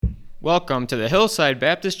Welcome to the Hillside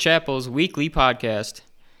Baptist Chapel's weekly podcast.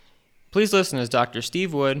 Please listen as Dr.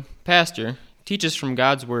 Steve Wood, pastor, teaches from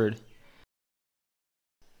God's Word.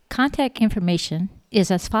 Contact information is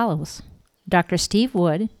as follows. Dr. Steve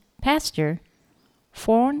Wood, pastor,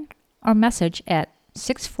 phone or message at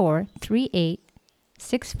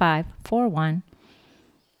 6438-6541,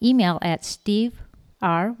 email at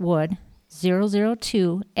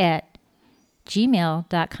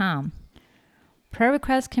steverwood002@gmail.com. Prayer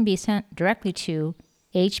requests can be sent directly to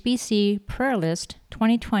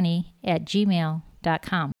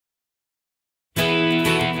hbcprayerlist2020@gmail.com.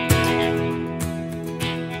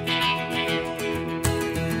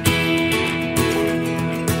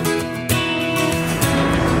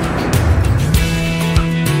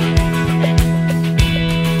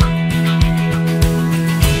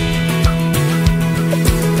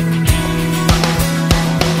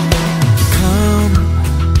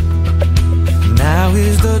 Now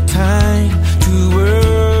is the time to worship.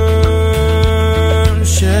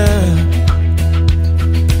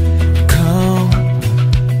 Come.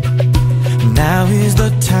 Now is the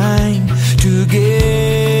time to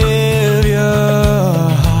give your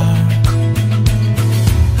heart.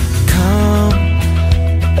 Come,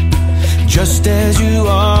 just as you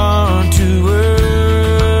are to worship.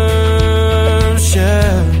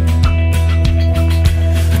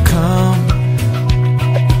 Come,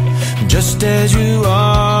 just as you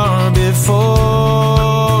are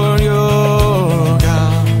before your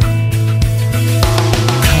God.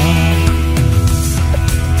 Come.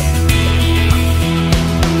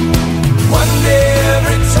 One day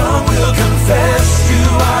every tongue will confess you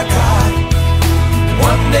are God.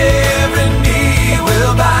 One day every knee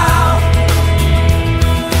will bow.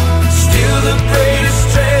 Still the greatest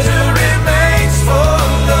treasure remains for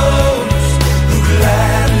those who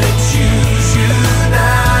gladly choose you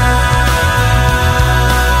now.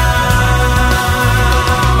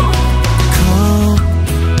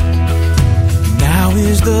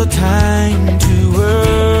 Is the time to worship.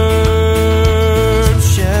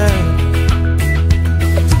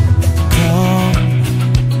 Come.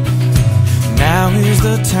 Now is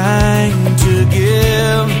the time to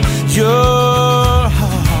give your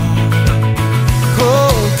heart.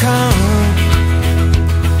 Oh, come,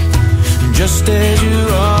 just as you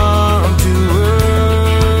are to worship.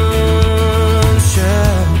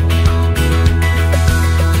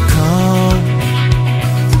 Come,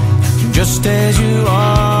 just as you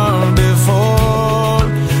are before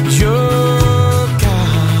your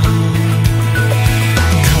God.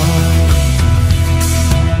 Come.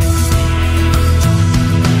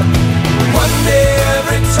 One day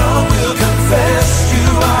every tongue will confess you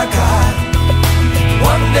are God.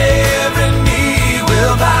 One day every knee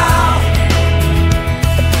will bow.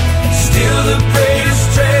 Still the greatest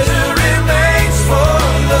treasure remains for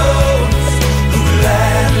those who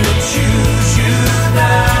gladly choose you now.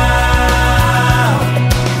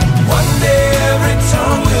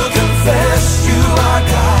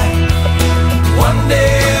 One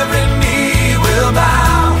day every knee will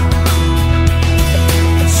bow.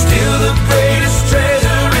 Still the greatest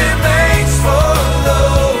treasure remains for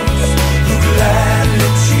those who gladly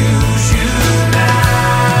choose you now.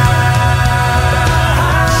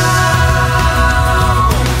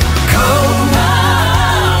 Come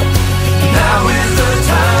now, now is the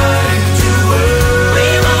time to worship. We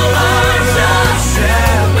will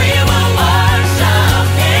worship. We will worship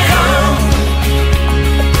Him. Come.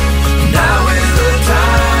 Now is the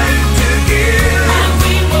time to give, and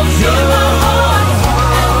we will give our hearts,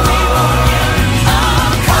 and we will give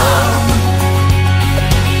our come,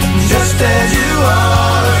 just as you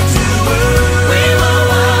are to worship. We will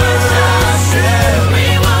worship. We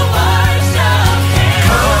will worship Him.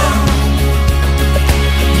 Come,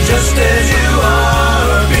 just as you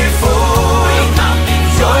are before. We come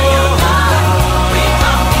before you, God. We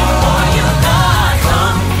come before you, God.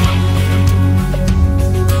 Come.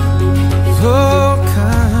 Oh,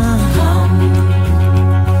 come.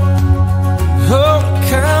 Oh,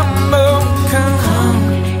 come, oh, come.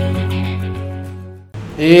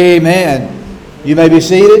 Amen. You may be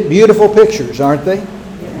seated. Beautiful pictures, aren't they?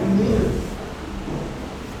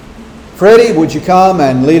 Freddie, would you come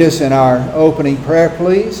and lead us in our opening prayer,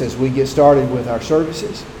 please, as we get started with our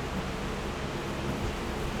services?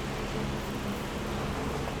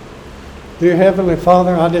 Dear Heavenly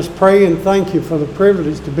Father, I just pray and thank you for the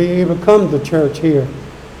privilege to be able to come to church here.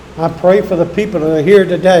 I pray for the people that are here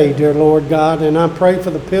today, dear Lord God, and I pray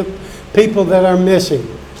for the people that are missing.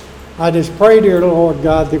 I just pray, dear Lord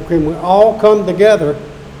God, that we will all come together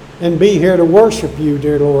and be here to worship you,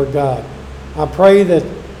 dear Lord God. I pray that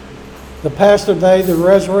the pastor today, the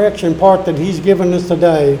resurrection part that he's given us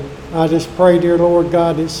today, I just pray, dear Lord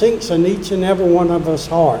God, it sinks in each and every one of us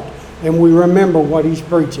heart, and we remember what he's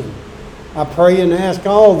preaching. I pray and ask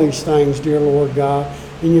all these things, dear Lord God,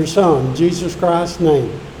 in your Son, Jesus Christ's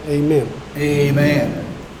name. Amen. Amen.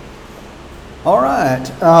 All right.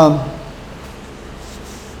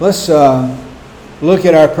 Let's look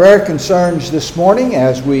at our prayer concerns this morning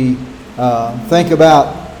as we think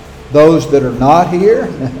about those that are not here.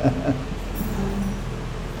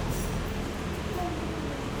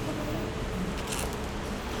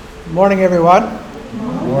 Morning, everyone.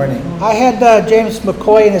 Morning. I had James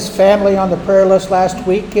McCoy and his family on the prayer list last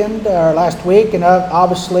week, and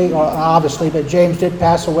obviously, but James did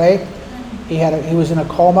pass away. He was in a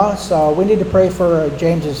coma, so we need to pray for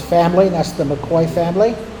James's family, and that's the McCoy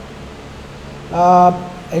family.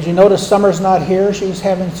 As you notice, Summer's not here. She's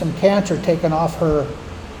having some cancer taken off her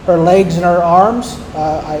legs and her arms.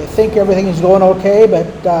 I think everything is going okay, but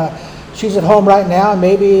she's at home right now, and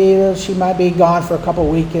maybe she might be gone for a couple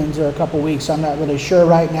weekends or a couple weeks. I'm not really sure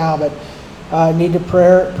right now, but I need to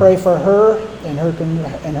pray for her and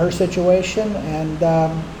her situation. And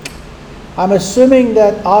I'm assuming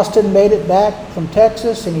that Austin made it back from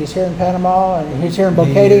Texas, and he's here in Panama, and he's here in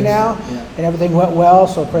Bocady now, and everything went well,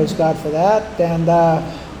 so praise God for that. And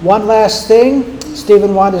one last thing,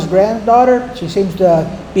 Stephen Wanda's granddaughter, she seems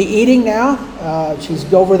to be eating now.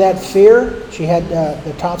 She's over that fear. She had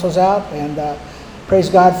the tonsils out, and praise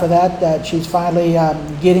God for that she's finally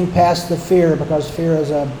getting past the fear, because fear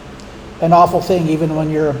is an awful thing even when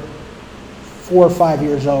you're 4 or 5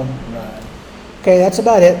 years old. Right. Okay, that's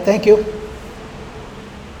about it. Thank you.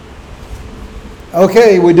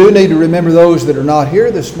 Okay, we do need to remember those that are not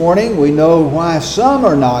here this morning. We know why some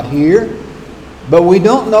are not here, but we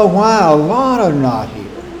don't know why a lot are not here.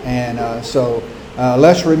 And so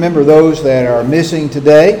let's remember those that are missing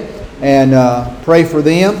today and pray for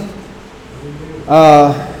them.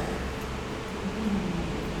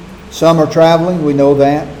 Some are traveling, we know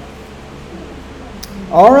that.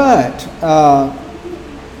 All right.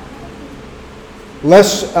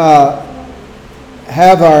 Let's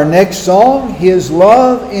have our next song, His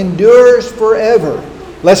Love Endures Forever.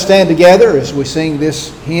 Let's stand together as we sing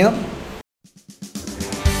this hymn.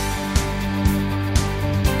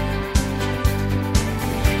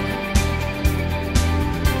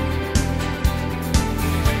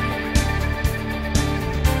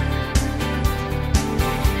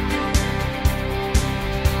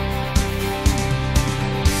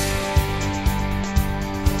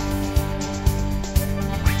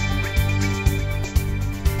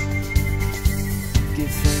 Give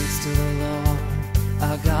thanks to the Lord,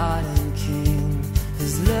 our God and King.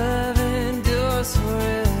 His love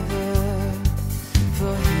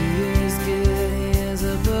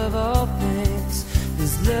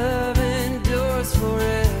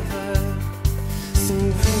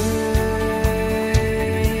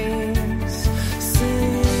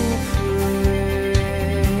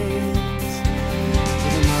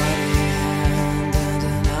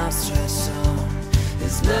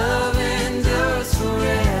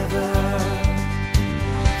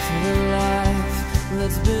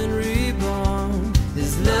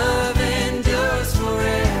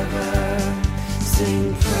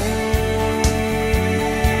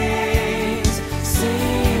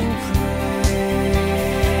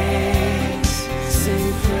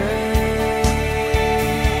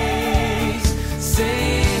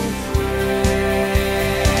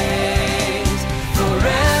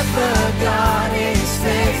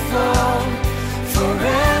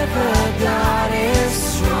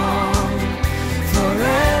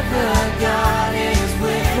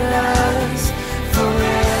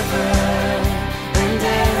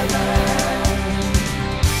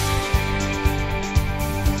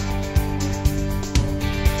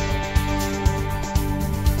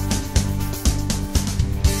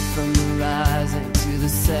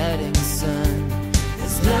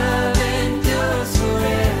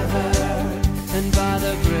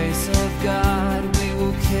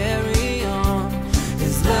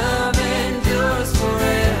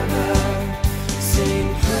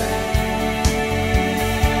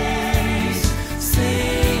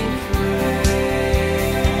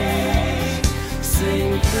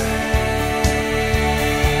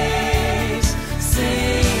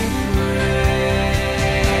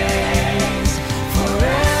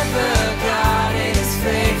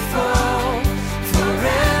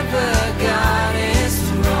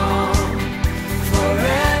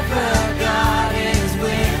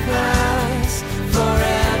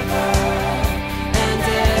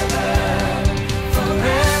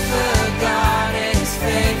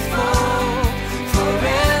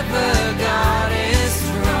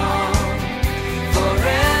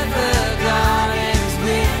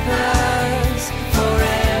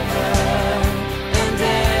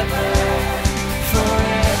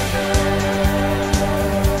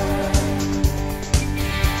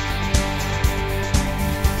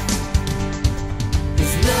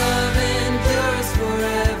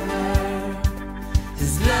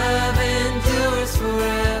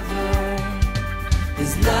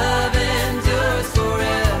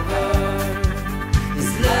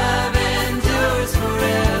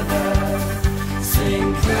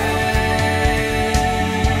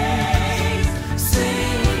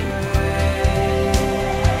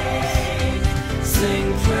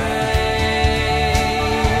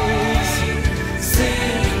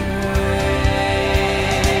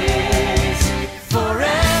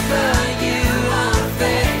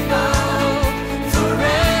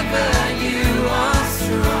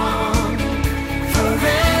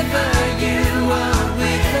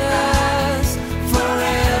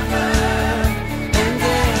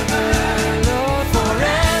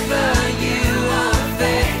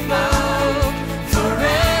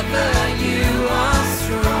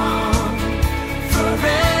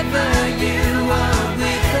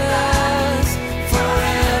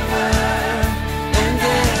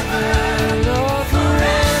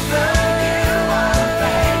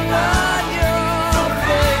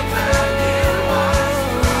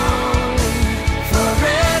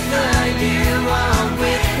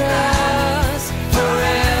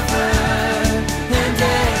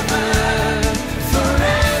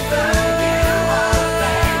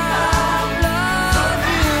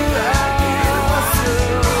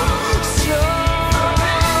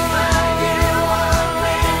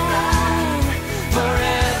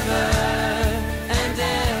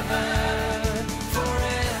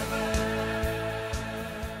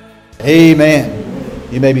Amen.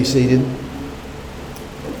 You may be seated.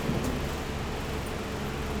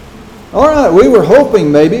 All right, we were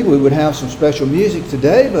hoping maybe we would have some special music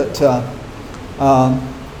today, but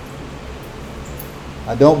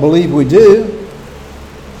I don't believe we do.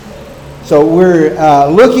 So we're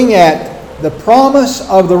looking at the promise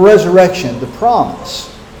of the resurrection, the promise.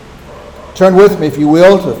 Turn with me, if you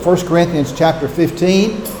will, to 1 Corinthians chapter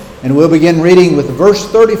 15, and we'll begin reading with verse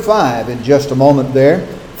 35 in just a moment there.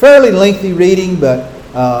 Fairly lengthy reading, but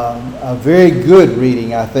a very good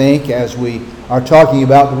reading, I think, as we are talking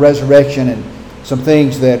about the resurrection and some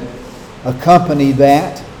things that accompany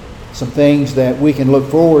that, some things that we can look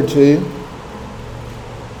forward to.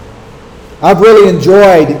 I've really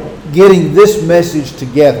enjoyed getting this message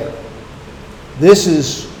together. This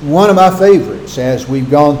is one of my favorites as we've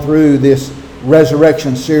gone through this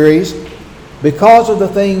resurrection series because of the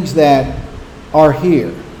things that are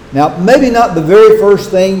here. Now, maybe not the very first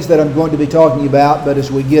things that I'm going to be talking about, but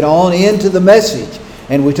as we get on into the message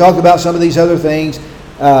and we talk about some of these other things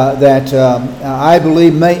that I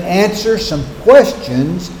believe may answer some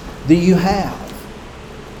questions that you have.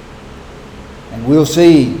 And we'll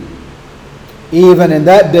see, even in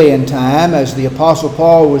that day and time, as the Apostle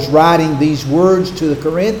Paul was writing these words to the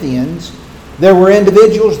Corinthians, there were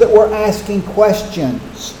individuals that were asking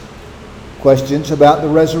questions about the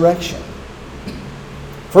resurrection.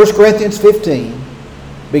 1 Corinthians 15,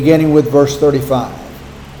 beginning with verse 35.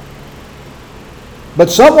 But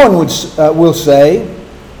someone will say,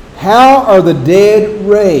 how are the dead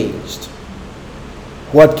raised?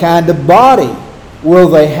 What kind of body will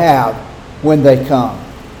they have when they come?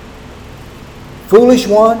 Foolish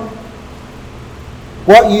one,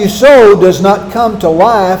 what you sow does not come to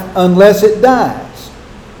life unless it dies.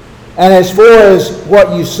 And as far as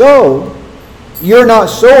what you sow, you're not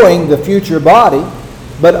sowing the future body,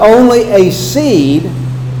 but only a seed,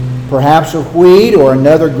 perhaps of wheat or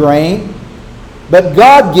another grain. But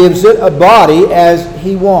God gives it a body as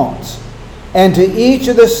He wants, and to each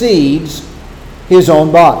of the seeds his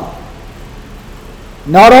own body.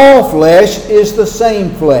 Not all flesh is the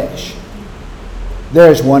same flesh.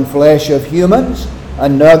 There is one flesh of humans,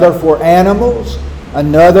 another for animals,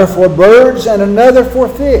 another for birds, and another for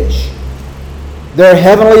fish. There are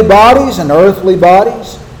heavenly bodies and earthly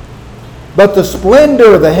bodies, but the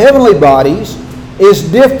splendor of the heavenly bodies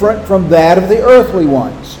is different from that of the earthly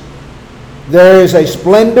ones. There is a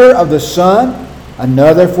splendor of the sun,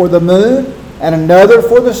 another for the moon, and another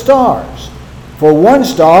for the stars. For one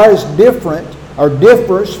star is different or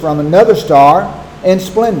differs from another star in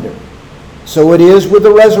splendor. So it is with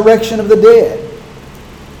the resurrection of the dead.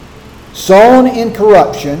 Sown in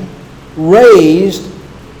corruption, raised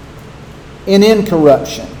in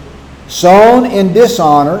incorruption. Sown in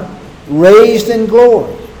dishonor, raised in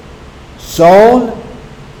glory. Sown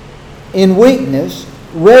in weakness,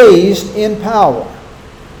 raised in power.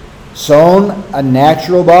 Sown a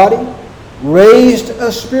natural body, raised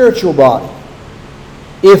a spiritual body.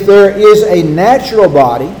 If there is a natural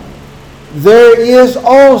body, there is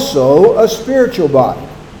also a spiritual body.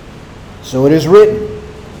 So it is written,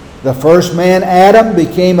 the first man, Adam,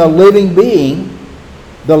 became a living being.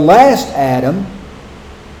 The last Adam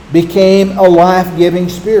became a life-giving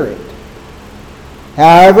spirit.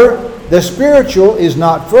 However, the spiritual is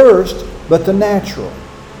not first, but the natural,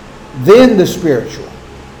 then the spiritual.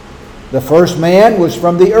 The first man was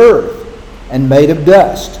from the earth and made of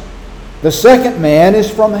dust. The second man is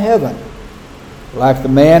from heaven. Like the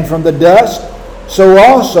man from the dust, so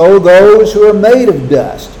also those who are made of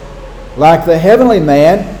dust. Like the heavenly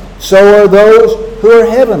man, so are those who are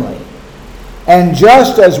heavenly. And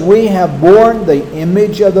just as we have borne the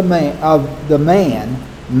image of the man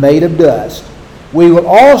made of dust, we will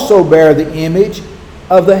also bear the image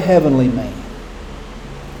of the heavenly man.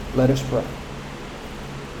 Let us pray.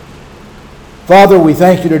 Father, we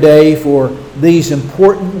thank you today for these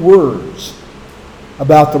important words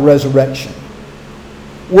about the resurrection.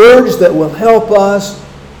 Words that will help us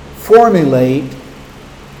formulate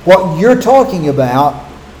what you're talking about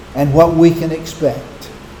and what we can expect.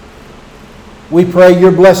 We pray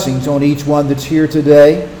your blessings on each one that's here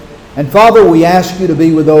today. And Father, we ask you to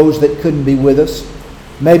be with those that couldn't be with us.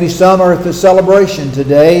 Maybe some are at the celebration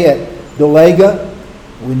today at Dolega.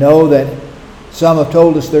 We know that some have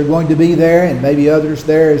told us they're going to be there, and maybe others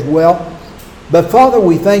there as well. But Father,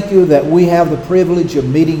 we thank you that we have the privilege of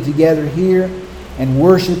meeting together here and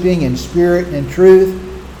worshiping in spirit and in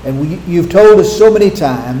truth. And you've told us so many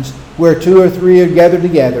times, where two or three are gathered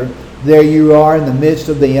together, there you are in the midst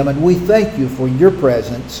of them. And we thank you for your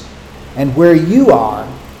presence. And where you are,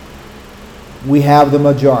 we have the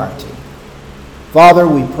majority. Father,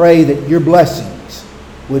 we pray that your blessings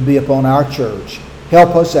would be upon our church.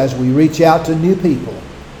 Help us as we reach out to new people.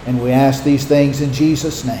 And we ask these things in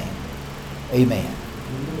Jesus' name. Amen.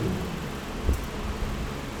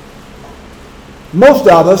 Most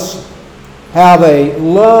of us have a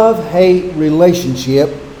love-hate relationship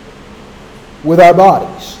with our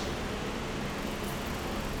bodies.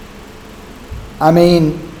 I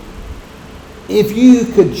mean, if you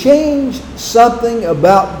could change something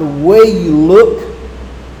about the way you look,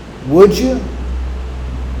 would you?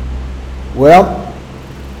 Well,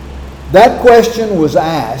 that question was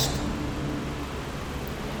asked,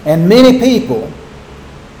 and many people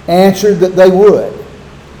answered that they would.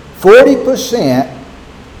 40%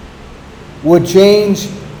 would change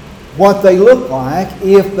what they look like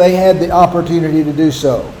if they had the opportunity to do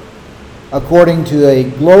so, according to a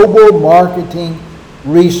global marketing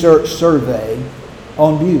research survey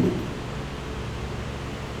on beauty.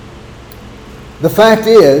 The fact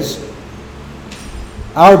is,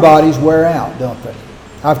 our bodies wear out, don't they?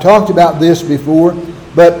 I've talked about this before,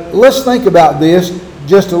 but let's think about this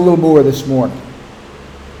just a little more this morning.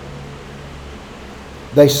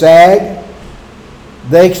 They sag,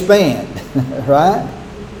 they expand, right?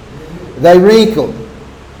 They wrinkle,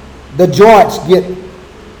 the joints get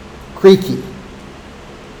creaky,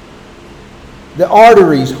 the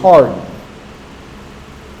arteries harden.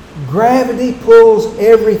 Gravity pulls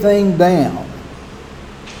everything down.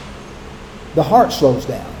 The heart slows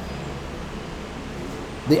down.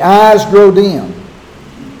 The eyes grow dim.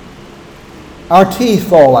 Our teeth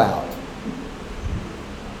fall out.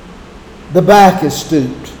 The back is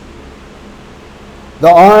stooped. The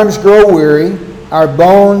arms grow weary. Our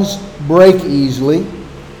bones break easily.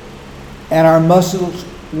 And our muscles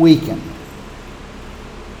weaken.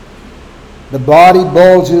 The body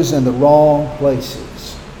bulges in the wrong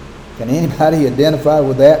places. Can anybody identify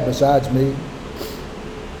with that besides me?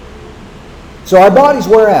 So our bodies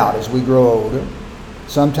wear out as we grow older.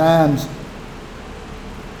 Sometimes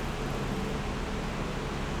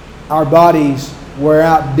our bodies wear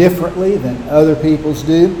out differently than other people's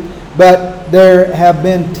do. But there have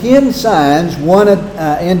been 10 signs one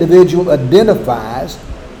individual identifies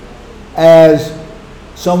as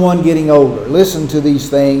someone getting older. Listen to these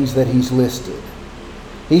things that he's listed.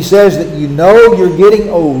 He says that you know you're getting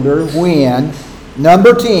older when,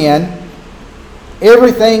 number 10,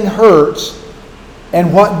 everything hurts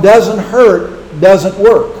and what doesn't hurt doesn't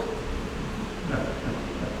work.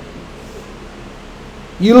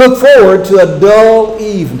 You look forward to a dull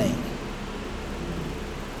evening.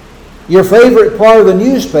 Your favorite part of the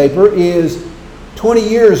newspaper is 20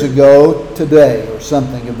 years ago today or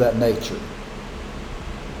something of that nature.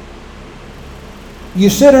 You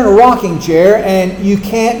sit in a rocking chair and you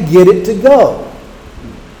can't get it to go.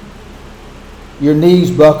 Your knees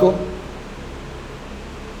buckle,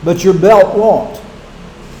 but your belt won't.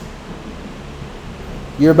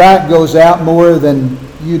 Your back goes out more than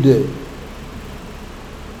you do.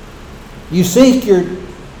 You sink your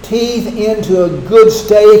teeth into a good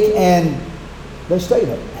steak and they stay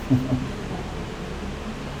there.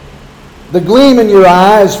 The gleam in your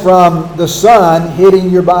eyes from the sun hitting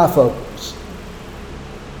your bifocals.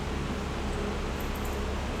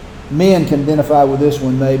 Men can identify with this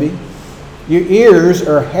one maybe. Your ears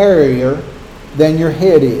are hairier than your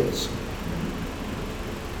head is.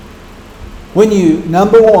 When you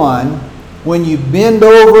bend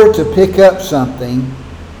over to pick up something,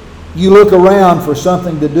 you look around for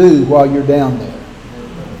something to do while you're down there.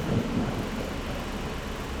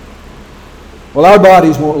 Well, our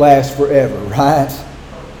bodies won't last forever, right?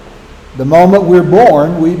 The moment we're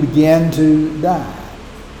born, we begin to die.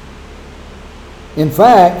 In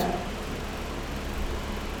fact,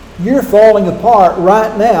 you're falling apart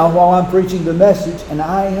right now while I'm preaching the message, and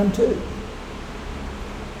I am too.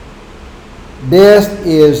 Death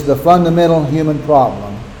is the fundamental human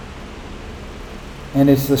problem, and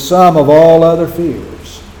it's the sum of all other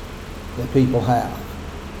fears that people have.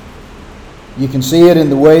 You can see it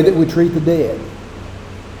in the way that we treat the dead.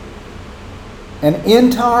 An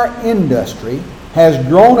entire industry has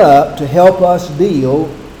grown up to help us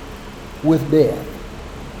deal with death.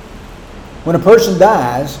 When a person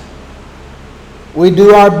dies, we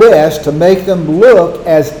do our best to make them look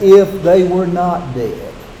as if they were not dead.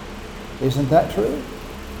 Isn't that true?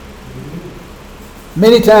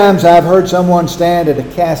 Many times I've heard someone stand at a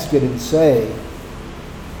casket and say,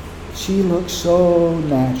 "She looks so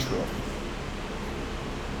natural."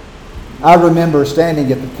 I remember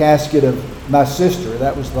standing at the casket of my sister.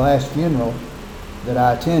 That was the last funeral that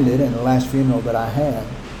I attended and the last funeral that I had.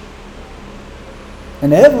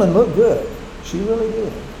 And Evelyn looked good. She really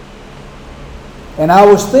did. And I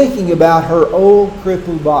was thinking about her old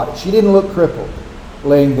crippled body. She didn't look crippled.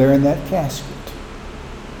 laying there in that casket.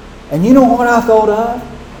 And you know what I thought of?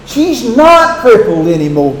 She's not crippled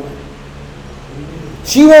anymore.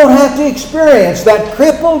 She won't have to experience that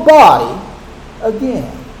crippled body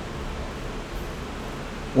again.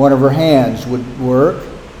 One of her hands would work.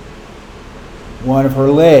 One of her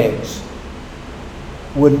legs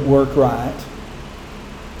wouldn't work right.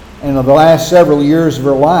 And in the last several years of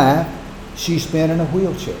her life, she spent in a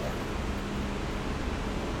wheelchair.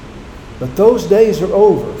 But those days are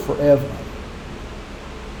over for Evelyn.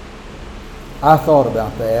 I thought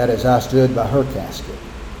about that as I stood by her casket.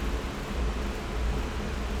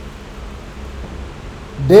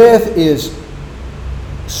 Death is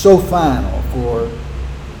so final for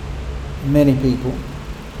many people,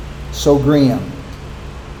 so grim,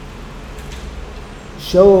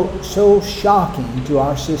 so shocking to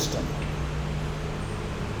our system.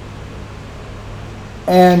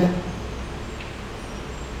 And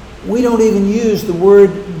we don't even use the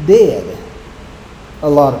word dead a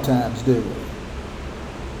lot of times, do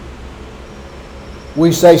we?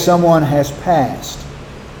 We say someone has passed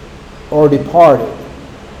or departed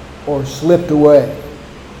or slipped away.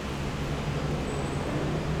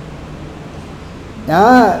 Now,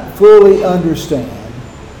 I fully understand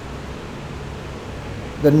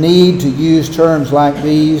the need to use terms like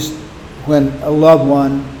these when a loved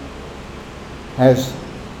one has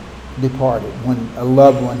departed, when a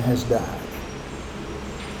loved one has died.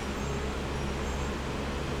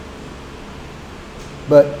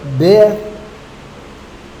 But death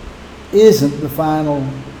isn't the final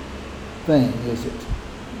thing, is it?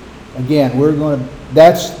 Again,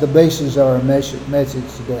 that's the basis of our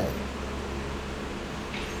message today.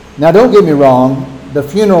 Now, don't get me wrong, the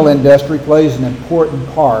funeral industry plays an important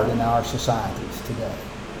part in our societies today.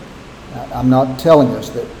 I'm not telling us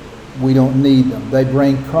that we don't need them. They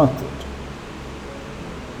bring comfort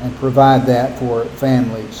and provide that for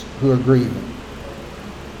families who are grieving.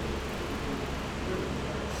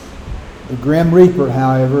 The Grim Reaper,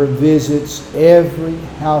 however, visits every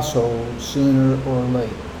household sooner or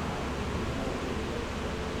later.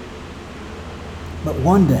 But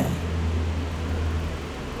one day,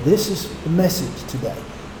 this is the message today.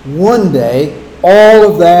 One day,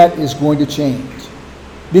 all of that is going to change.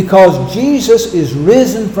 Because Jesus is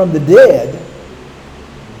risen from the dead,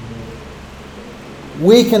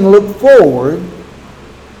 we can look forward,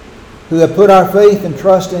 who have put our faith and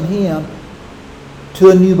trust in Him,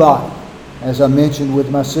 to a new body, as I mentioned with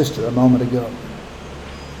my sister a moment ago.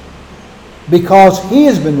 Because He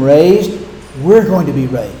has been raised, we're going to be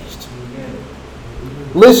raised.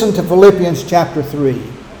 Listen to Philippians chapter 3,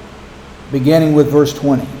 beginning with verse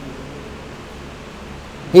 20.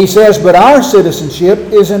 He says, "But our citizenship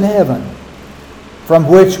is in heaven, from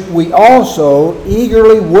which we also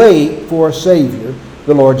eagerly wait for a Savior,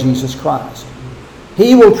 the Lord Jesus Christ.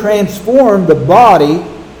 He will transform the body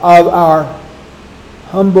of our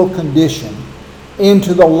humble condition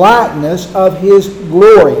into the likeness of His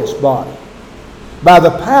glorious body, by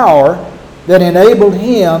the power that enabled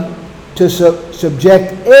Him to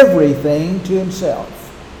subject everything to Himself."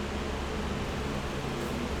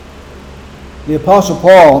 The Apostle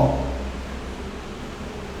Paul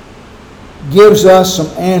gives us some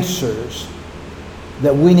answers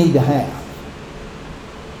that we need to have.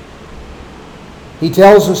 He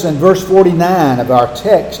tells us in verse 49 of our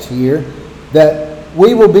text here that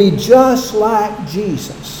we will be just like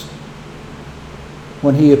Jesus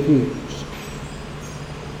when He appears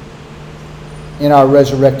in our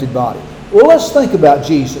resurrected body. Well, let's think about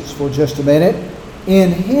Jesus for just a minute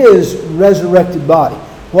in His resurrected body.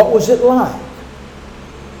 What was it like?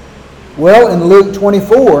 Well, in Luke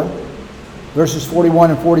 24, verses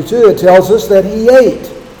 41 and 42, it tells us that He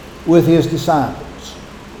ate with His disciples.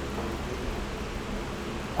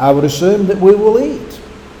 I would assume that we will eat.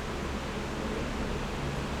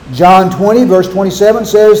 John 20, verse 27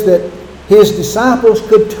 says that His disciples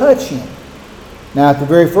could touch Him. Now, at the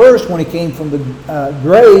very first, when He came from the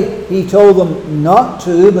grave, He told them not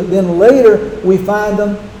to, but then later we find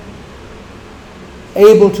them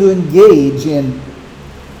able to engage in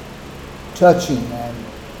touching and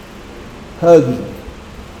hugging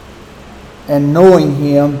and knowing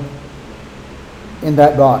Him in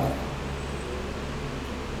that body.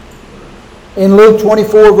 In Luke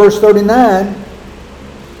 24, verse 39,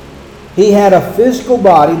 He had a physical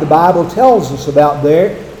body, the Bible tells us about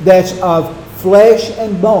there, that's of flesh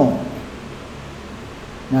and bone.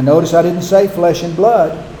 Now notice I didn't say flesh and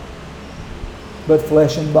blood, but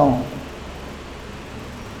flesh and bone.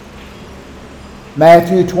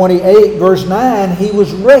 Matthew 28, verse 9, He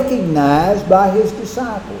was recognized by His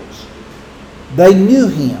disciples. They knew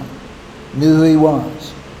Him, knew who He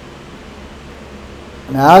was.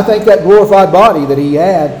 Now, I think that glorified body that he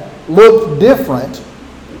had looked different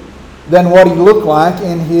than what he looked like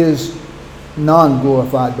in his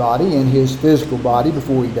non-glorified body, in his physical body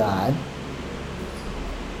before he died.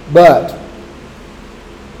 But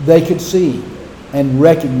they could see and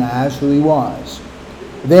recognize who he was.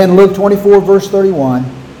 Then Luke 24, verse 31,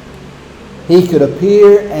 he could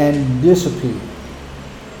appear and disappear.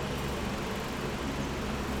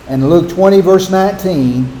 And Luke 20, verse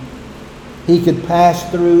 19, he could pass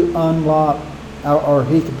through unlocked, or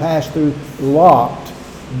he could pass through locked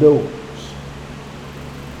doors.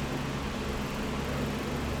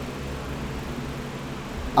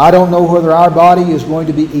 I don't know whether our body is going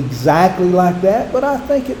to be exactly like that, but I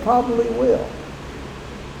think it probably will.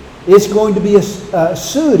 It's going to be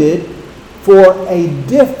suited for a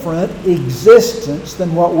different existence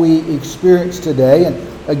than what we experience today.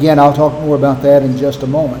 And again, I'll talk more about that in just a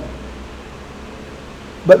moment.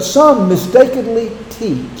 But some mistakenly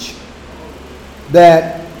teach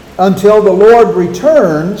that until the Lord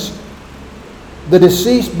returns, the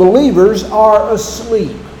deceased believers are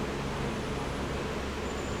asleep.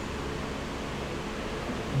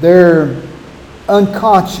 They're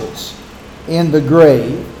unconscious in the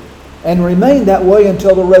grave and remain that way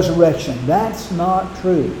until the resurrection. That's not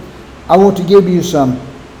true. I want to give you some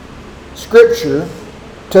scripture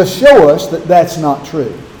to show us that that's not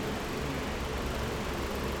true.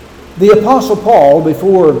 The Apostle Paul,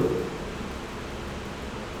 before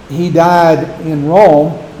he died in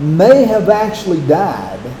Rome, may have actually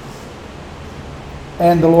died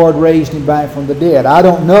and the Lord raised him back from the dead. I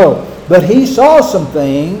don't know. But he saw some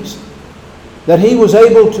things that he was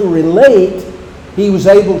able to relate, he was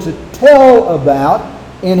able to tell about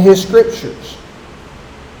in his scriptures.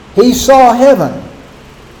 He saw heaven.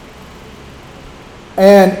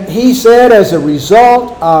 And he said, as a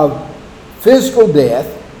result of physical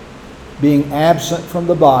death, being absent from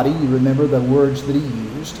the body, you remember the words that he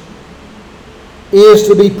used, is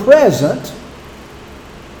to be present,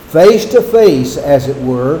 face to face, as it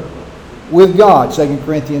were, with God. 2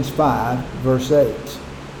 Corinthians 5, verse 8.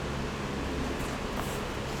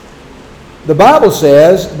 The Bible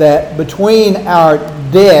says that between our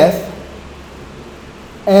death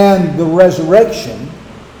and the resurrection,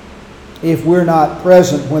 if we're not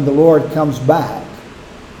present when the Lord comes back,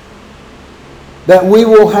 that we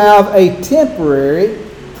will have a temporary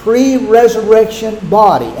pre-resurrection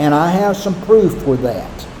body. And I have some proof for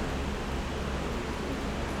that.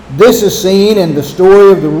 This is seen in the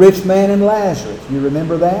story of the rich man and Lazarus. You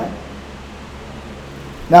remember that?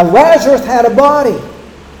 Now, Lazarus had a body.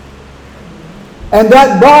 And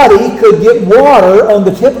that body could get water on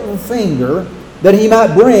the tip of a finger that he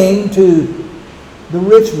might bring to the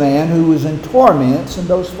rich man who was in torments in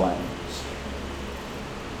those flames.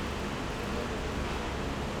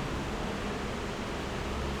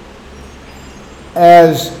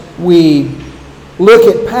 As we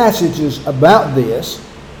look at passages about this,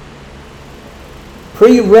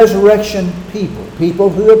 pre-resurrection people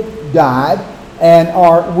who have died and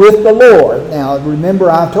are with the Lord. Now, remember,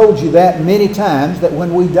 I've told you that many times, that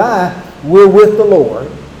when we die, we're with the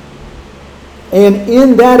Lord. And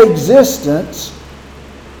in that existence,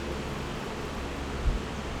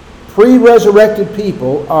 pre-resurrected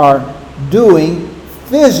people are doing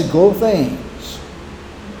physical things.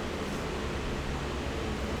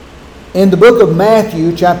 In the book of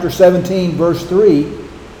Matthew, chapter 17, verse 3,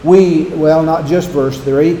 not just verse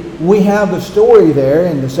 3, we have the story there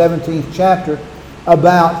in the 17th chapter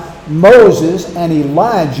about Moses and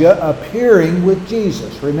Elijah appearing with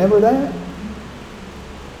Jesus. Remember that?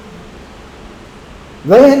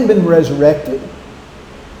 They hadn't been resurrected.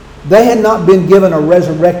 They had not been given a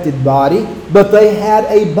resurrected body, but they had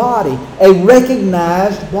a body, a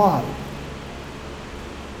recognized body.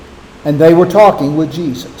 And they were talking with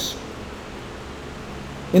Jesus.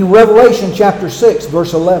 In Revelation chapter 6,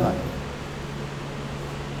 verse 11,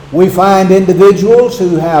 we find individuals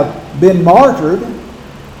who have been martyred,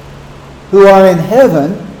 who are in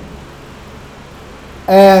heaven.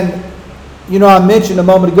 And, I mentioned a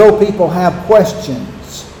moment ago, people have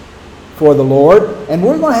questions for the Lord. And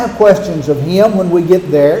we're going to have questions of Him when we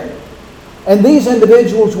get there. And these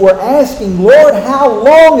individuals were asking, Lord, how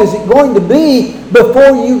long is it going to be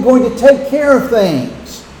before you're going to take care of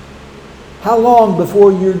things? How long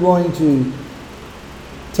before you're going to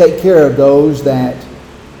take care of those that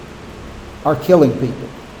are killing people?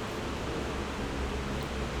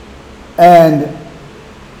 And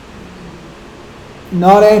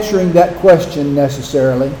not answering that question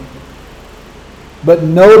necessarily, but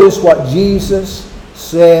notice what Jesus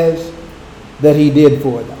says that He did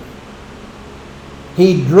for them.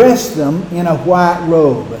 He dressed them in a white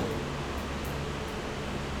robe.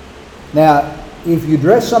 Now, if you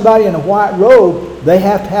dress somebody in a white robe, they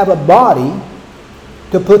have to have a body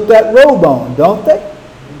to put that robe on, don't they?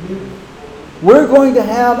 We're going to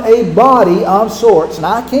have a body of sorts, and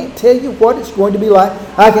I can't tell you what it's going to be like.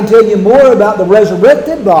 I can tell you more about the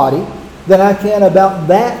resurrected body than I can about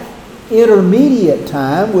that intermediate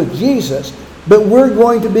time with Jesus, but we're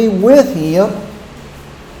going to be with Him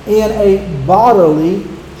in a bodily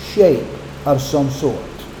shape of some sort.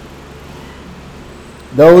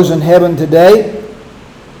 Those in heaven today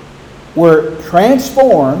were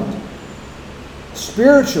transformed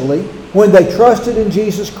spiritually when they trusted in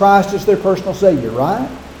Jesus Christ as their personal Savior, right?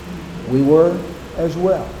 We were as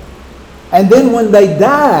well. And then when they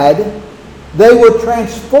died, they were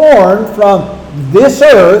transformed from this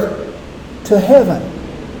earth to heaven.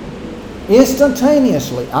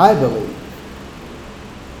 Instantaneously, I believe.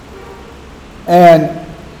 And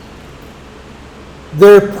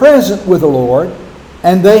they're present with the Lord,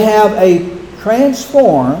 and they have a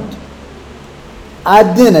transformed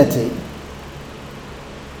identity.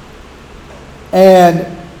 And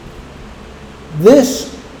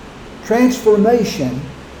this transformation,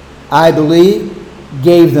 I believe,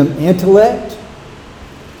 gave them intellect,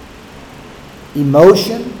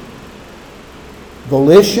 emotion,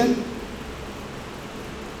 volition.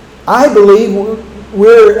 I believe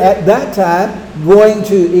we're at that time going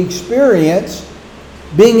to experience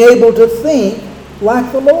being able to think like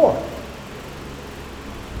the Lord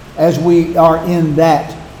as we are in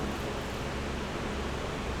that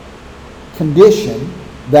condition,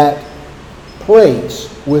 that place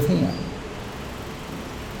with Him.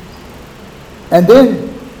 And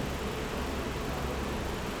then,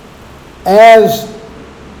 as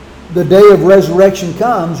the day of resurrection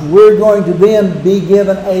comes, we're going to then be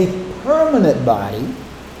given a permanent body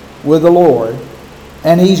with the Lord,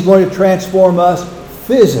 and He's going to transform us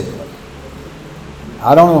physically.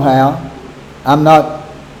 I don't know how. I'm not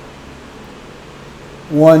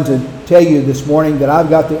one to tell you this morning that I've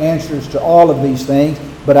got the answers to all of these things,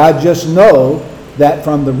 but I just know that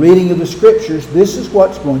from the reading of the Scriptures, this is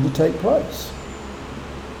what's going to take place.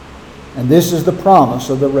 And this is the promise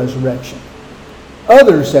of the resurrection.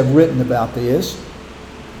 Others have written about this.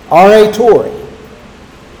 R.A. Torrey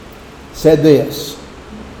said this,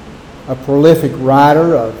 a prolific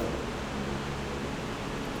writer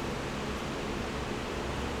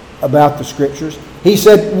about the Scriptures. He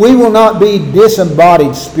said, "We will not be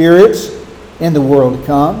disembodied spirits in the world to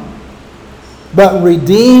come, but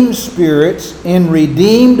redeemed spirits in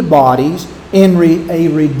redeemed bodies in a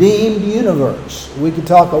redeemed universe." We could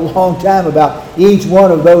talk a long time about each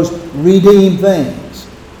one of those redeemed things,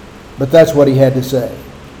 but that's what he had to say.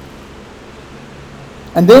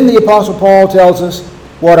 And then the Apostle Paul tells us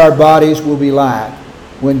what our bodies will be like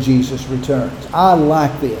when Jesus returns. I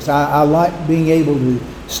like this. I like being able to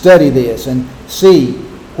study this and see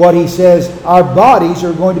what he says our bodies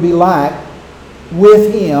are going to be like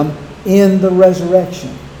with Him in the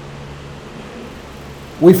resurrection.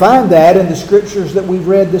 We find that in the Scriptures that we've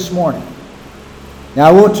read this morning. Now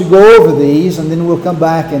I want to go over these, and then we'll come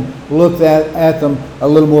back and look at them a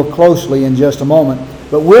little more closely in just a moment.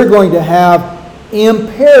 But we're going to have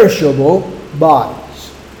imperishable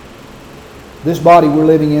bodies. This body we're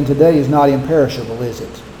living in today is not imperishable, is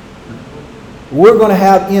it? We're going to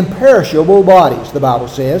have imperishable bodies, the Bible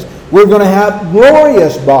says. We're going to have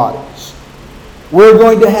glorious bodies. We're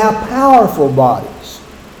going to have powerful bodies.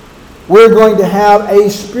 We're going to have a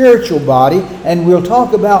spiritual body, and we'll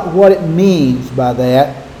talk about what it means by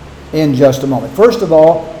that in just a moment. First of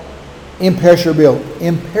all,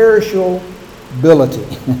 imperishability.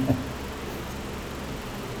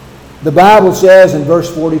 The Bible says in verse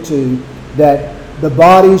 42 that the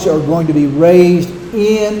bodies are going to be raised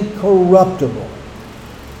incorruptible.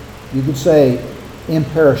 You could say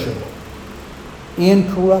imperishable.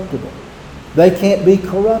 Incorruptible. They can't be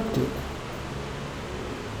corrupted.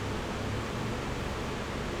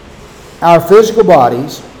 Our physical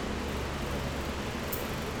bodies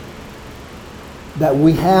that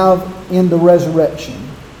we have in the resurrection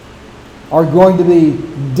are going to be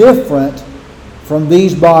different from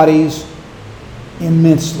these bodies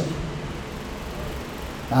immensely.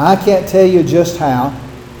 Now, I can't tell you just how.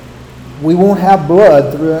 We won't have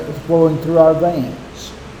blood flowing through our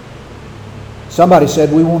veins. Somebody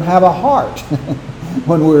said we won't have a heart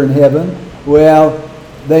when we're in heaven. Well,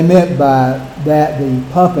 they meant by that the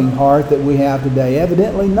pumping heart that we have today.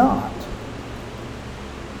 Evidently not.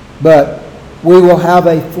 But we will have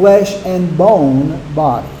a flesh and bone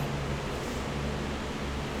body.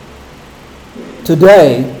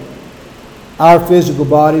 Today, our physical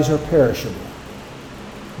bodies are perishable.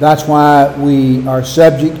 That's why we are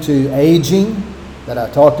subject to aging that I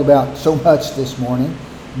talked about so much this morning.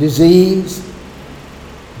 Disease,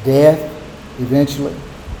 death, eventually.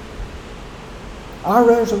 Our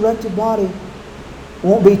resurrected body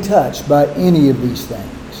won't be touched by any of these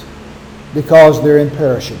things because they're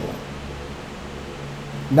imperishable.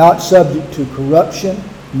 Not subject to corruption,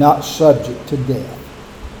 not subject to death.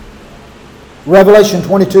 Revelation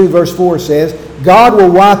 22 verse 4 says, God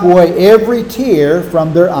will wipe away every tear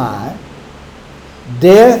from their eye.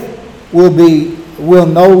 Death will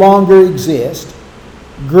no longer exist.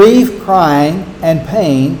 Grief, crying, and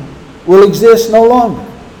pain will exist no longer,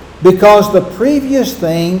 because the previous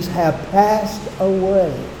things have passed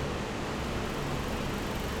away.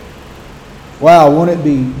 Wow, wouldn't it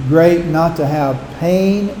be great not to have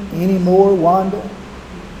pain anymore, Wanda?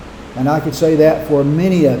 And I could say that for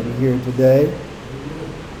many of you here today.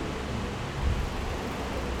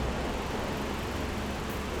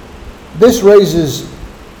 This raises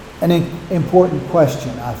an important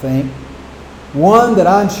question, I think. One that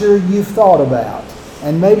I'm sure you've thought about,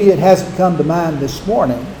 and maybe it hasn't come to mind this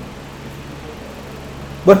morning.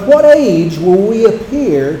 But what age will we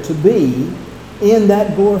appear to be in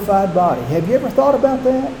that glorified body? Have you ever thought about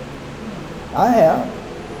that? I have.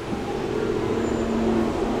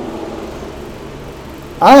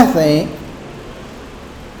 I think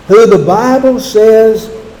who the Bible says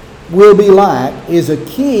will be like is a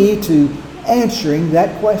key to answering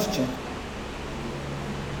that question.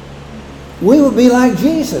 We will be like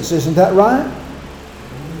Jesus, isn't that right?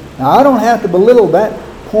 Now, I don't have to belittle that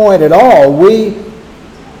point at all. We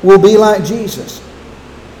will be like Jesus.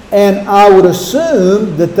 And I would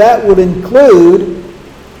assume that that would include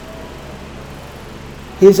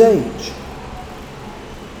his age.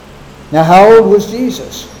 Now, how old was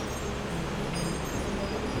Jesus?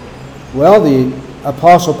 Well, the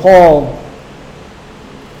Apostle Paul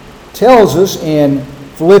tells us in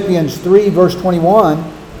Philippians 3, verse 21,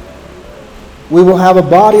 we will have a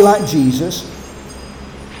body like Jesus.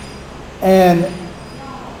 And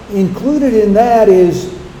included in that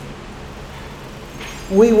is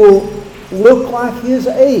we will look like his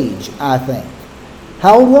age, I think.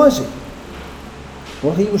 How old was he?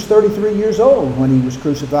 Well, he was 33 years old when he was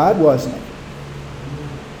crucified, wasn't he?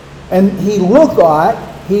 And he looked like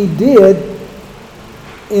he did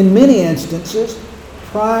in many instances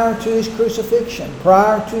prior to his crucifixion,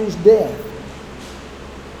 prior to his death.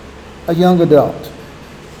 A young adult.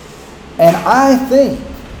 And I think,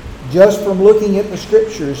 just from looking at the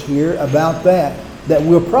scriptures here about that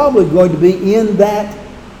we're probably going to be in that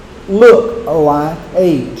look-alike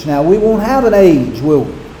age. Now, we won't have an age, will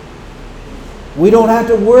we? We don't have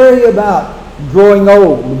to worry about growing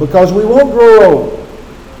old, because we won't grow old.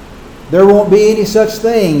 There won't be any such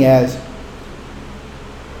thing as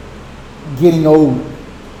getting older.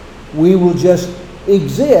 We will just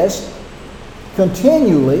exist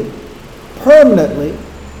continually, permanently,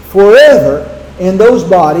 forever in those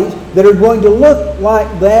bodies that are going to look like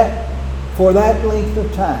that for that length of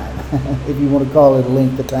time, if you want to call it a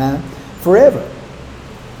length of time, forever.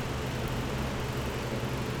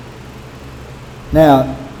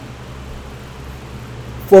 Now,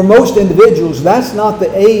 for most individuals, that's not the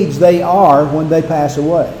age they are when they pass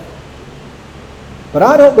away. But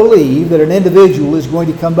I don't believe that an individual is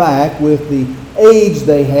going to come back with the age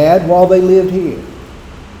they had while they lived here.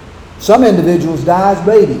 Some individuals die as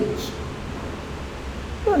babies.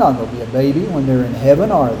 They're not going to be a baby when they're in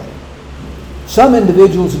heaven, are they? Some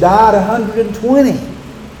individuals die at 120,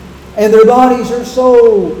 and their bodies are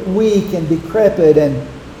so weak and decrepit and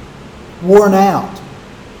worn out.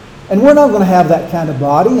 And we're not going to have that kind of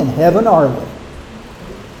body in heaven, are we?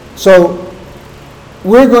 So,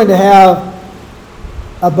 we're going to have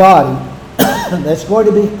a body that's going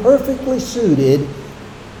to be perfectly suited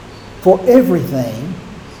for everything,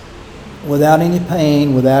 without any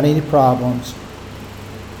pain, without any problems.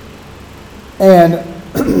 And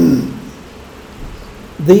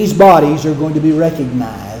these bodies are going to be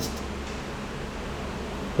recognized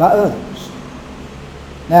by others.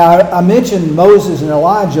 Now, I mentioned Moses and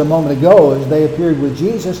Elijah a moment ago as they appeared with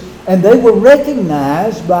Jesus, and they were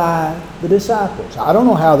recognized by the disciples. I don't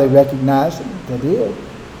know how they recognized them, but they did.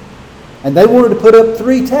 And they wanted to put up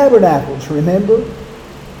 3 tabernacles, remember?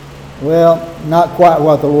 Well, not quite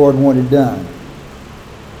what the Lord wanted done.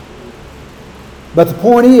 But the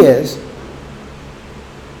point is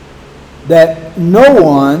that no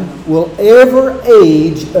one will ever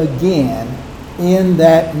age again in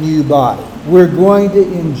that new body. We're going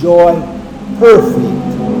to enjoy perfect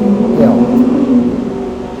health.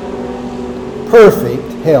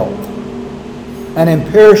 Perfect health. An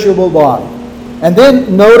imperishable body. And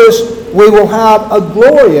then notice we will have a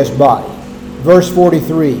glorious body. Verse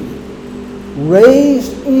 43.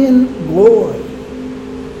 raised in glory,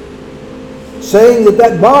 saying that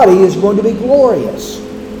that body is going to be glorious.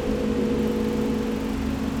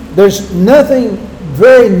 There's nothing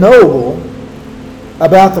very noble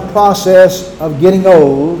about the process of getting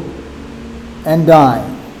old and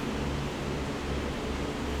dying.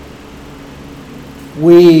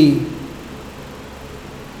 We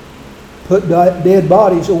put dead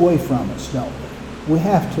bodies away from us, don't we? We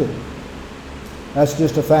have to. That's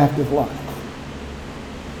just a fact of life.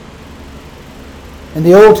 In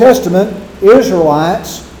the Old Testament,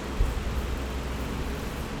 Israelites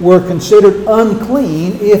were considered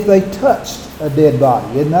unclean if they touched a dead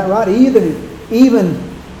body. Isn't that right?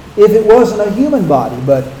 Even if it wasn't a human body,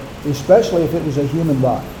 but especially if it was a human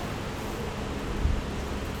body.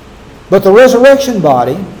 But the resurrection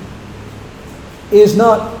body is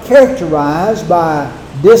not characterized by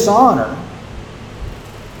dishonor,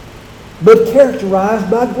 but characterized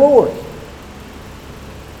by glory.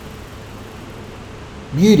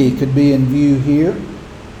 Beauty could be in view here.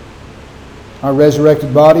 Our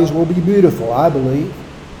resurrected bodies will be beautiful, I believe.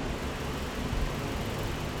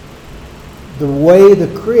 The way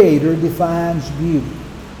the Creator defines beauty.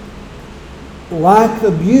 Like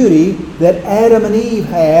the beauty that Adam and Eve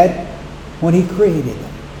had when He created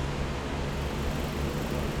them.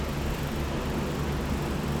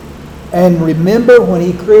 And remember, when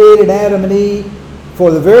He created Adam and Eve,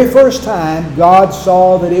 for the very first time, God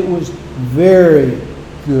saw that it was very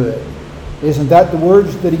good. Isn't that the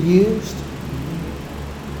words that He used?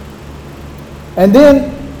 And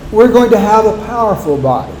then we're going to have a powerful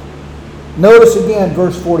body. Notice again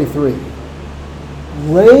verse 43.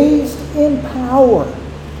 Raised in power.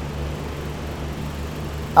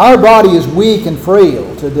 Our body is weak and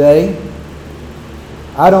frail today.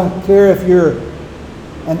 I don't care if you're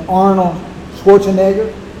an Arnold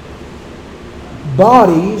Schwarzenegger.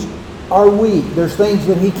 Bodies are weak. There's things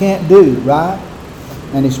that he can't do, right?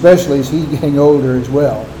 And especially as he's getting older as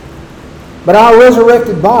well. But our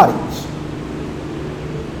resurrected bodies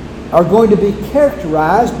are going to be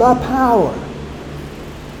characterized by power.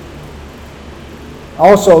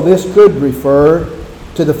 Also, this could refer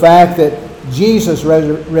to the fact that Jesus'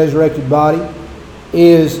 resurrected body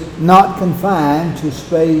is not confined to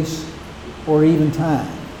space or even time.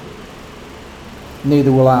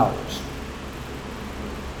 Neither will ours.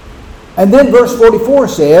 And then verse 44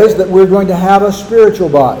 says that we're going to have a spiritual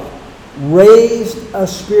body. Raised a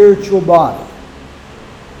spiritual body.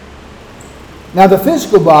 Now the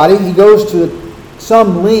physical body, he goes to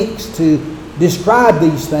some lengths to describe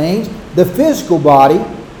these things. The physical body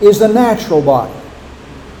is the natural body,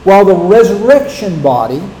 while the resurrection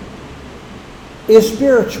body is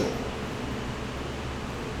spiritual.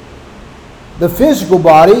 The physical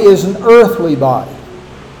body is an earthly body.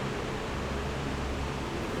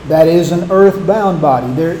 That is an earth-bound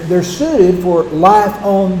body. They're suited for life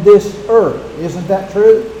on this earth. Isn't that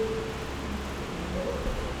true?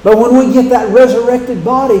 But when we get that resurrected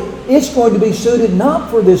body, it's going to be suited not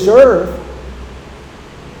for this earth,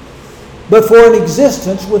 but for an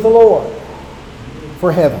existence with the Lord,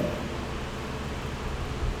 for heaven.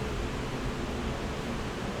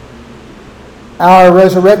 Our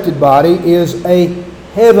resurrected body is a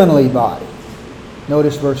heavenly body.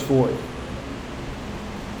 Notice verse 40.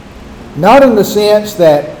 Not in the sense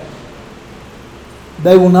that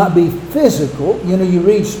they will not be physical. You know, you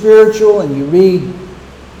read spiritual and you read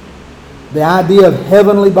the idea of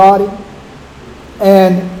heavenly body.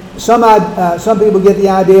 And some people get the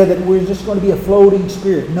idea that we're just going to be a floating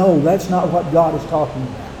spirit. No, that's not what God is talking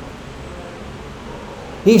about.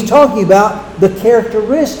 He's talking about the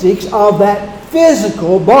characteristics of that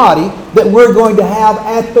physical body that we're going to have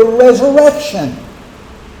at the resurrection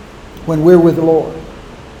when we're with the Lord.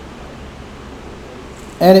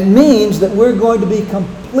 And it means that we're going to be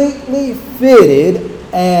completely fitted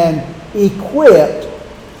and equipped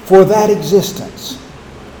for that existence.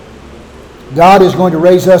 God is going to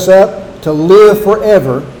raise us up to live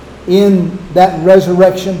forever in that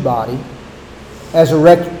resurrection body as a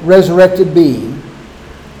resurrected being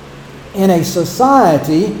in a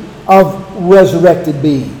society of resurrected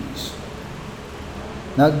beings.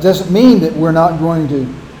 Now, it doesn't mean that we're not going to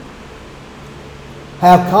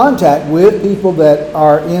have contact with people that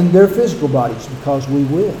are in their physical bodies, because we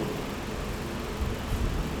will.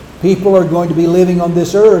 People are going to be living on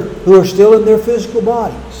this earth who are still in their physical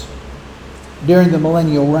bodies during the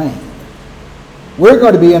millennial reign. We're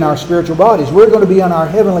going to be in our spiritual bodies. We're going to be in our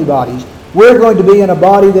heavenly bodies. We're going to be in a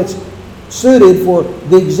body that's suited for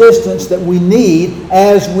the existence that we need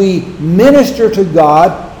as we minister to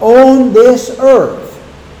God on this earth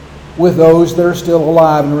with those that are still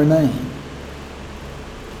alive and remain.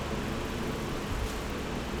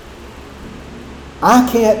 I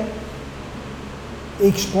can't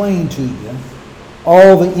explain to you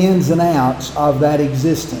all the ins and outs of that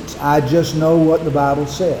existence. I just know what the Bible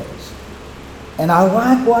says. And I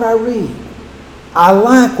like what I read. I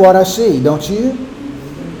like what I see, don't you?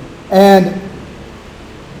 And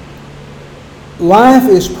life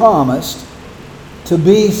is promised to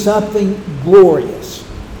be something glorious,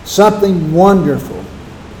 something wonderful,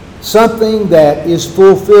 something that is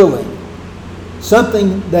fulfilling,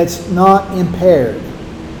 something that's not impaired.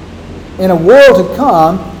 In a world to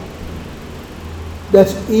come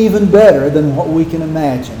that's even better than what we can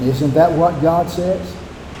imagine. Isn't that what God says?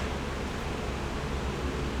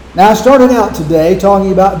 Now, I started out today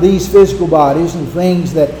talking about these physical bodies and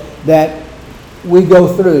things that we go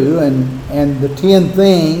through and the 10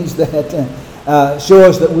 things that show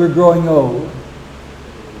us that we're growing old,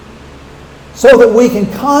 so that we can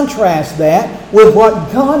contrast that with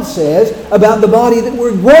what God says about the body that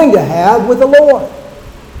we're going to have with the Lord.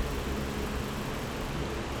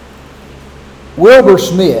 Wilbur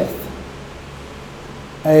Smith,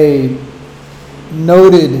 a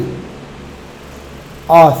noted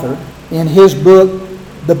author, in his book,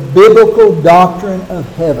 The Biblical Doctrine of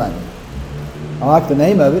Heaven. I like the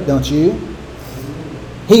name of it, don't you?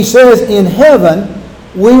 He says, in heaven,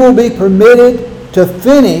 we will be permitted to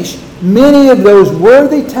finish many of those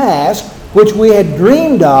worthy tasks which we had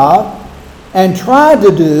dreamed of and tried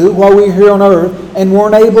to do while we were here on earth and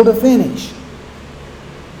weren't able to finish.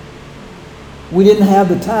 We didn't have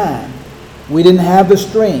the time. We didn't have the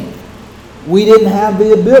strength. We didn't have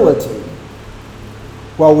the ability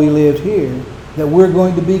while we lived here that we're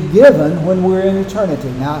going to be given when we're in eternity.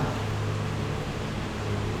 Now,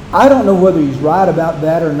 I don't know whether he's right about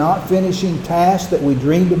that or not, finishing tasks that we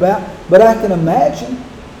dreamed about, but I can imagine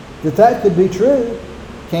that could be true.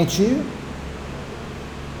 Can't you?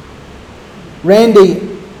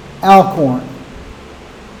 Randy Alcorn,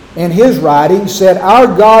 in his writing, said, our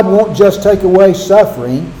God won't just take away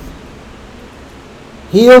suffering.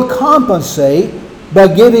 He'll compensate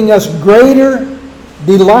by giving us greater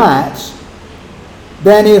delights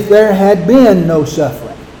than if there had been no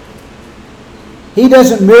suffering. He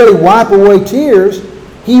doesn't merely wipe away tears.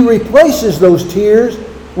 He replaces those tears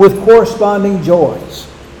with corresponding joys.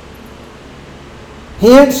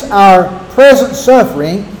 Hence, our present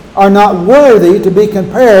suffering are not worthy to be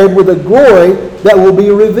compared with the glory that will be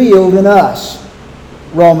revealed in us.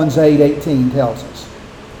 Romans 8:18 tells us.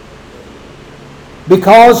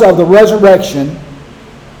 Because of the resurrection,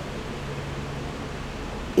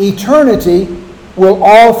 eternity will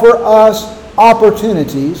offer us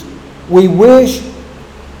opportunities we wish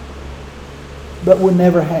but would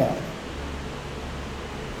never have.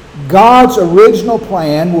 God's original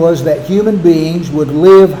plan was that human beings would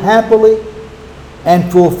live happily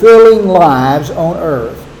and fulfilling lives on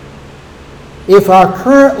earth. If our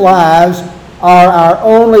current lives are our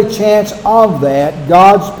only chance of that,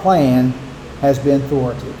 God's plan has been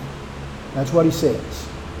thwarted. That's what he says.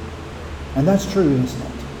 And that's true, isn't it?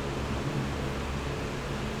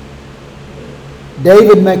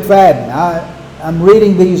 David McFadden. I'm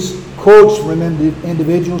reading these quotes from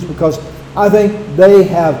individuals because I think they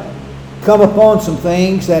have come upon some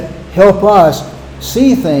things that help us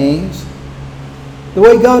see things the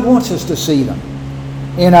way God wants us to see them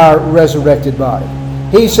in our resurrected body.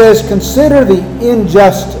 He says, consider the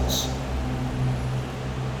injustice.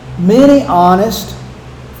 Many honest,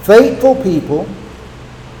 faithful people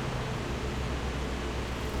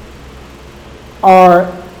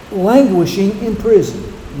are languishing in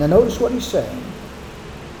prison. Now notice what he's saying.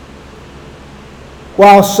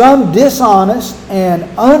 While some dishonest and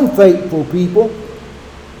unfaithful people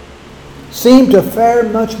seem to fare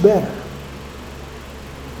much better.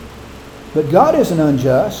 But God isn't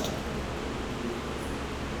unjust.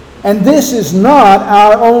 And this is not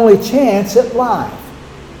our only chance at life.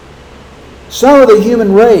 Some of the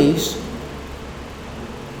human race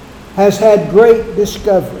has had great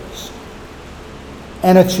discoveries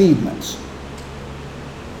and achievements.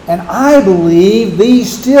 And I believe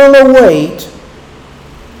these still await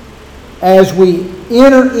as we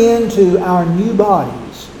enter into our new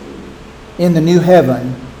bodies in the new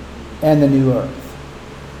heaven and the new earth.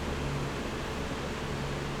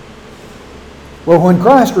 Well, when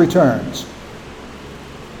Christ returns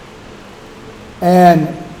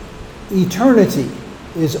and eternity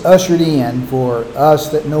is ushered in for us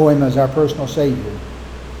that know Him as our personal Savior,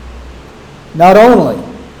 not only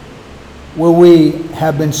will we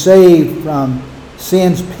have been saved from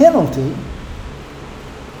sin's penalty,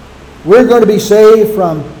 we're going to be saved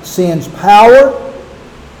from sin's power,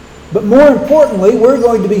 but more importantly, we're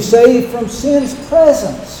going to be saved from sin's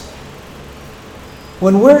presence.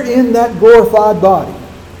 when we're in that glorified body,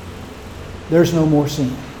 there's no more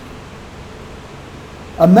sin.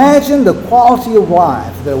 Imagine the quality of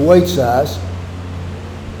life that awaits us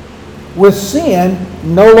with sin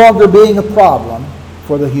no longer being a problem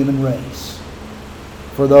for the human race,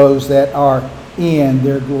 for those that are in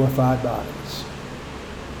their glorified bodies.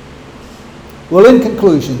 Well, in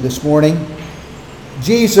conclusion this morning,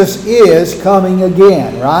 Jesus is coming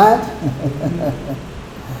again, right?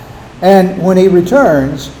 And when He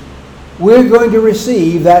returns, we're going to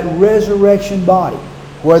receive that resurrection body.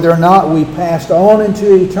 Whether or not we passed on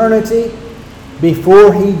into eternity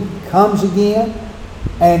before He comes again,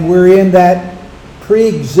 and we're in that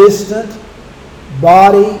pre-existent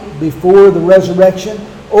body before the resurrection,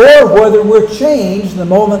 or whether we're changed in the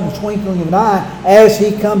moment of the twinkling of an eye as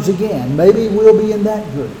He comes again. Maybe we'll be in that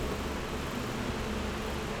group.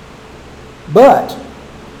 But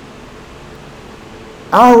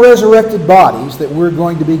our resurrected bodies that we're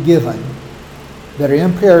going to be given, that are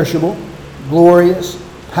imperishable, glorious,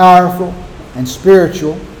 powerful, and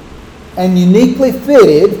spiritual, and uniquely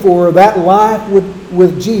fitted for that life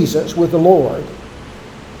with Jesus, with the Lord.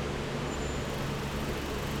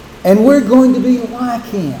 And we're going to be like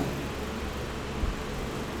Him,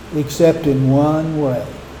 except in one way.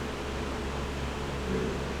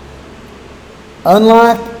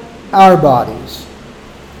 Unlike our bodies,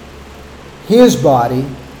 His body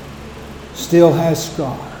still has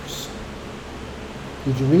scars.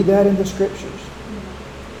 Did you read that in the Scriptures?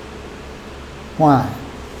 Why?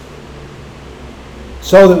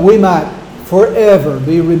 So that we might forever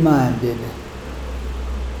be reminded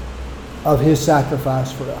of His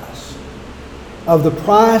sacrifice for us, of the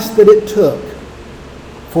price that it took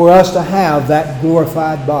for us to have that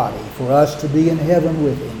glorified body, for us to be in heaven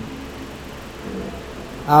with Him.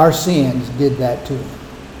 Our sins did that to Him.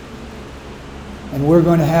 And we're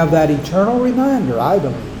going to have that eternal reminder, I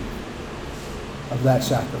believe, of that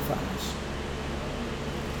sacrifice.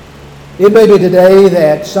 It may be today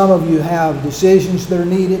that some of you have decisions that are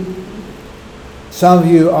needed. Some of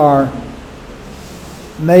you are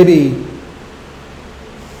maybe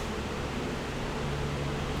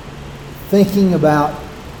thinking about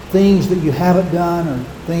things that you haven't done or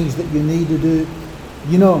things that you need to do.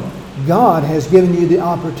 You know, God has given you the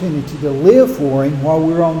opportunity to live for Him while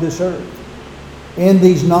we're on this earth, in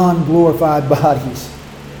these non-glorified bodies,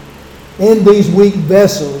 in these weak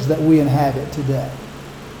vessels that we inhabit today.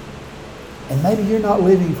 And maybe you're not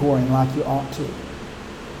living for Him like you ought to.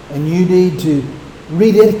 And you need to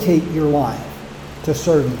rededicate your life to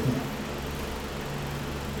serving Him.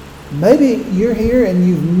 Maybe you're here and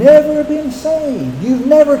you've never been saved. You've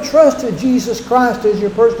never trusted Jesus Christ as your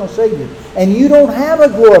personal Savior. And you don't have a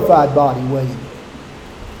glorified body waiting.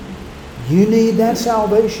 You need that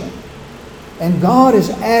salvation. And God is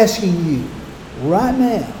asking you right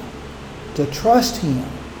now to trust Him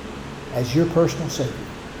as your personal Savior.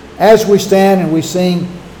 As we stand and we sing,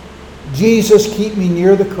 Jesus, keep me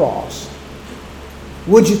near the cross,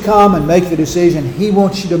 would you come and make the decision He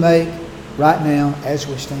wants you to make right now as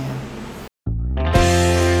we stand?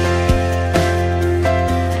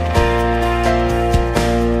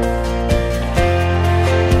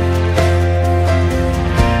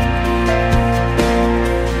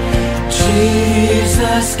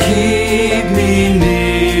 Jesus, keep me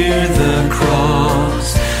near the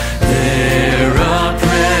cross. There a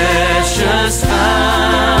precious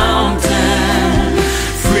fountain,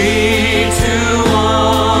 free to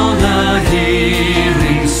all, the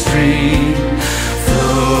healing stream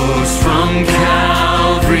flows from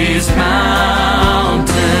Calvary's mountain.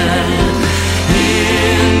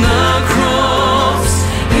 In the cross,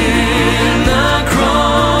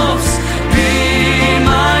 be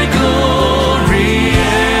my glory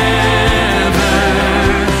ever,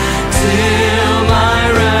 till my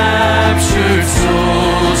raptured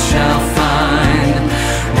soul shall find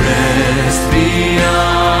rest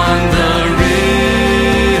beyond the river.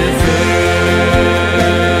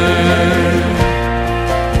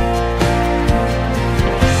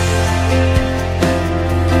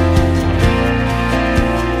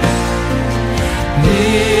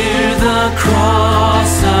 Near the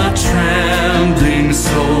cross a trembling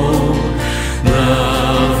soul,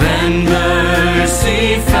 love and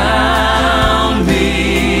mercy found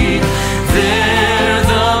me. There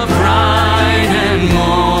the bright and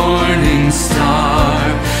morning star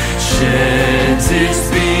sheds its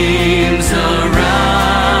beams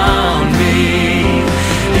around me.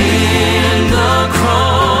 In the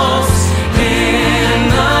cross, be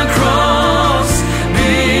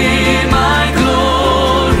my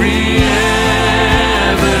glory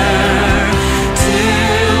ever,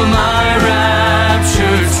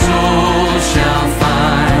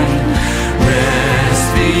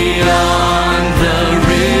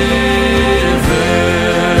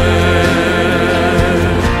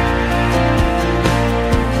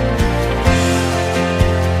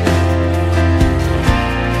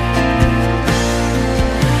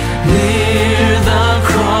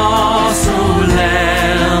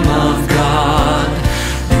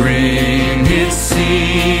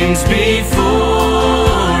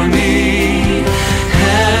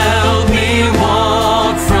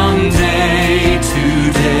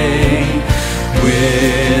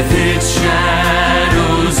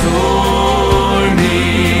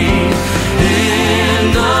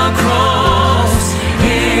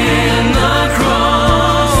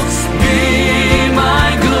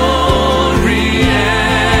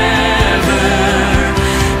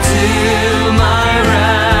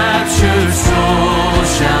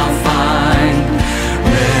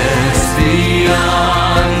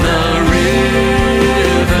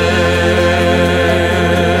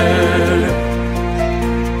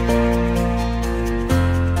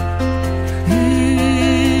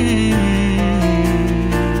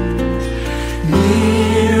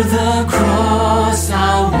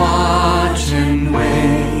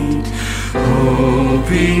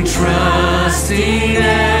 be trusting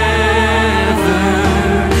ever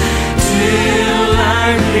till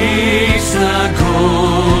I reach the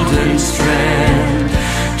golden strand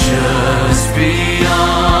just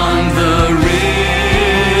beyond the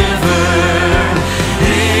river.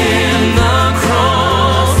 In the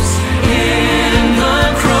cross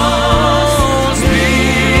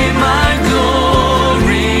be my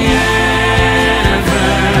glory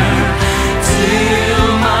ever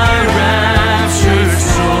till my raptured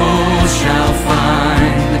soul shall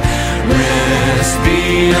find rest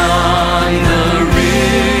beyond the river.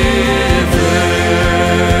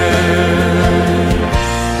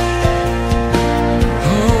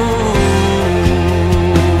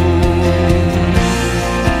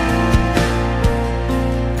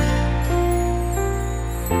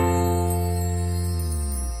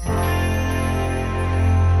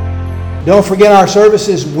 Don't forget our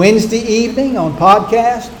services Wednesday evening on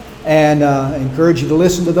podcast, and encourage you to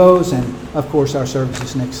listen to those, and of course our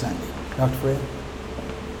services next Sunday. Dr. Fred?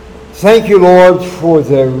 Thank you, Lord, for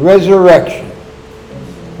the resurrection.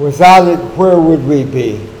 Without it, where would we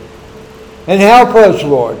be? And help us,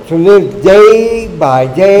 Lord, to live day by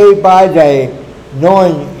day by day,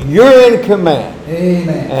 knowing you're in command.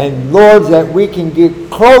 Amen. And Lord, that we can get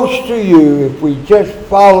close to you if we just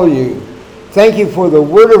follow you. Thank you for the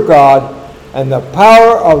Word of God and the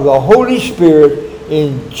power of the Holy Spirit.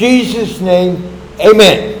 In Jesus' name,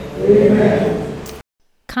 amen. Amen.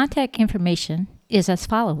 Contact information is as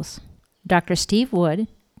follows. Dr. Steve Wood,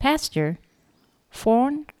 pastor,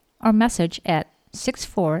 phone or message at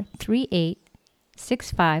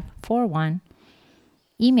 6438-6541,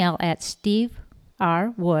 email at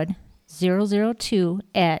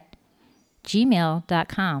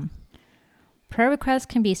steverwood002@gmail.com. Prayer requests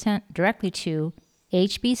can be sent directly to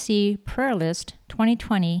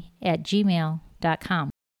hbcprayerlist2020@gmail.com.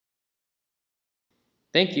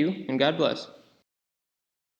 Thank you, and God bless.